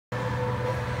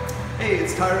Hey,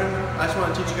 it's Tyron. I just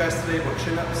want to teach you guys today about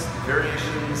chin-ups,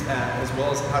 variations, as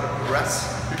well as how to progress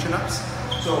your chin-ups.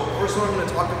 So first one I'm going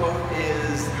to talk about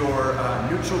is your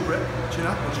neutral grip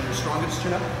chin-up, which is your strongest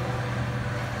chin-up.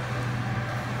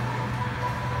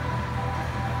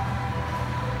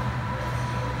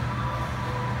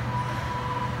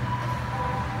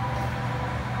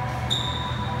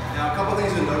 Now, a couple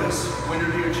things to notice when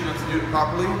you're doing your chin-ups to do it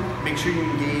properly. Make sure you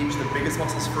engage the biggest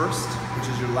muscles first, which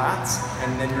is your lats,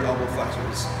 and then your elbow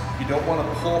flexors. You don't want to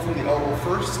pull from the elbow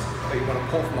first, but you want to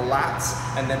pull from the lats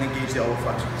and then engage the elbow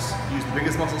flexors. Use the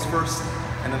biggest muscles first,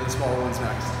 and then the smaller ones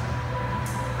next.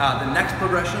 The next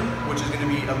progression, which is going to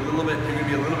be a little bit, you're going to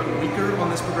be a little bit weaker on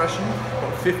this progression,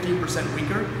 about 15%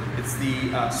 weaker. It's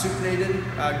the supinated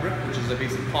grip, which is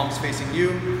basically palms facing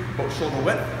you, about shoulder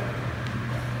width.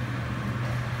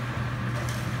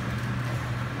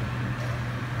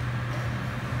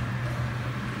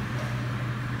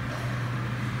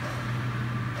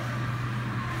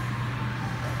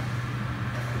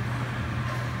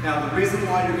 Now, the reason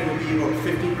why you're going to be about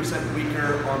 15%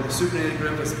 weaker on the supinated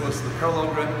grip as opposed to the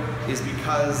parallel grip is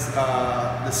because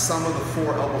the sum of the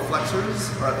four elbow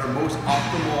flexors are at their most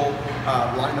optimal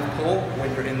line of pull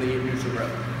when you're in the neutral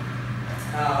grip.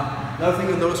 Another thing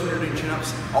you'll notice when you're doing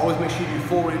chin-ups, always make sure you do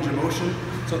full range of motion.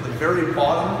 So at the very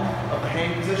bottom of the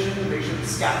hang position, make sure the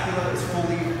scapula is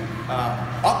fully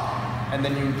up, and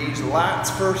then you engage the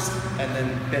lats first, and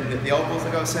then bend the elbows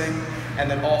like I was saying. And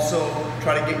then also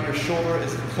try to get your shoulder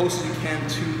as close as you can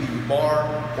to the bar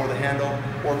or the handle,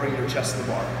 or bring your chest to the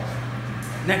bar.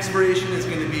 Next variation is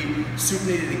going to be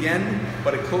supinated again,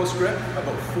 but a close grip,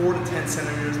 about 4 to 10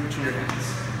 centimeters between your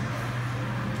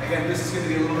hands. Again, this is going to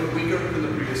be a little bit weaker than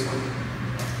the previous one.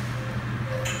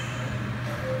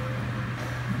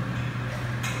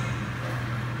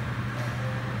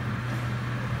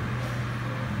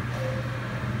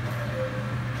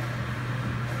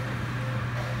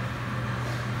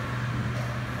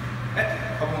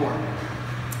 Couple more.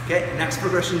 Okay, next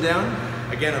progression down,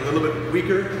 again a little bit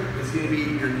weaker, is going to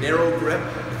be your narrow grip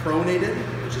pronated,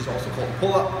 which is also called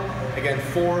pull-up. Again,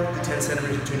 4 to 10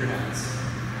 centimeters between your hands.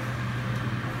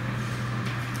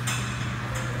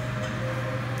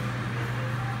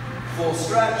 Full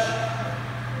stretch.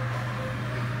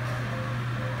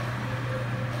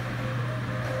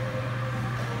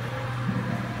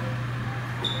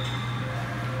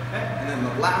 And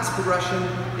then the last progression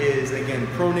is, again,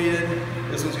 pronated.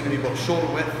 This one's going to be about shoulder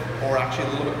width, or actually a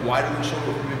little bit wider than shoulder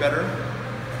width would be better.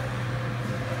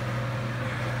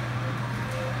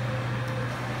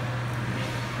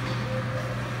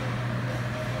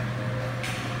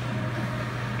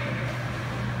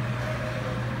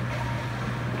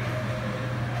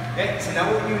 Okay, so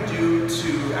now what you do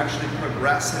to actually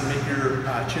progress and make your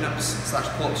chin-ups slash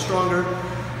pull-ups stronger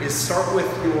is start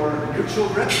with your neutral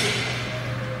grip.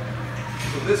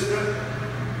 So this grip,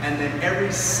 and then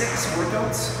every 6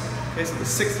 workouts, okay, so the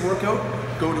 6th workout,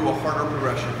 go to a harder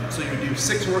progression. So you do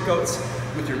 6 workouts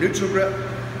with your neutral grip,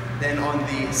 then on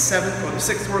the 7th or the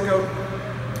 6th workout,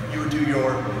 you would do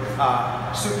your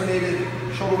supinated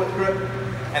shoulder width grip,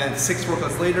 and then 6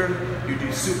 workouts later, you do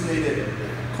supinated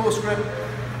close grip,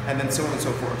 and then so on and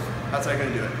so forth. That's how you're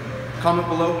going to do it. Comment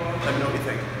below, let me know what you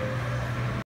think.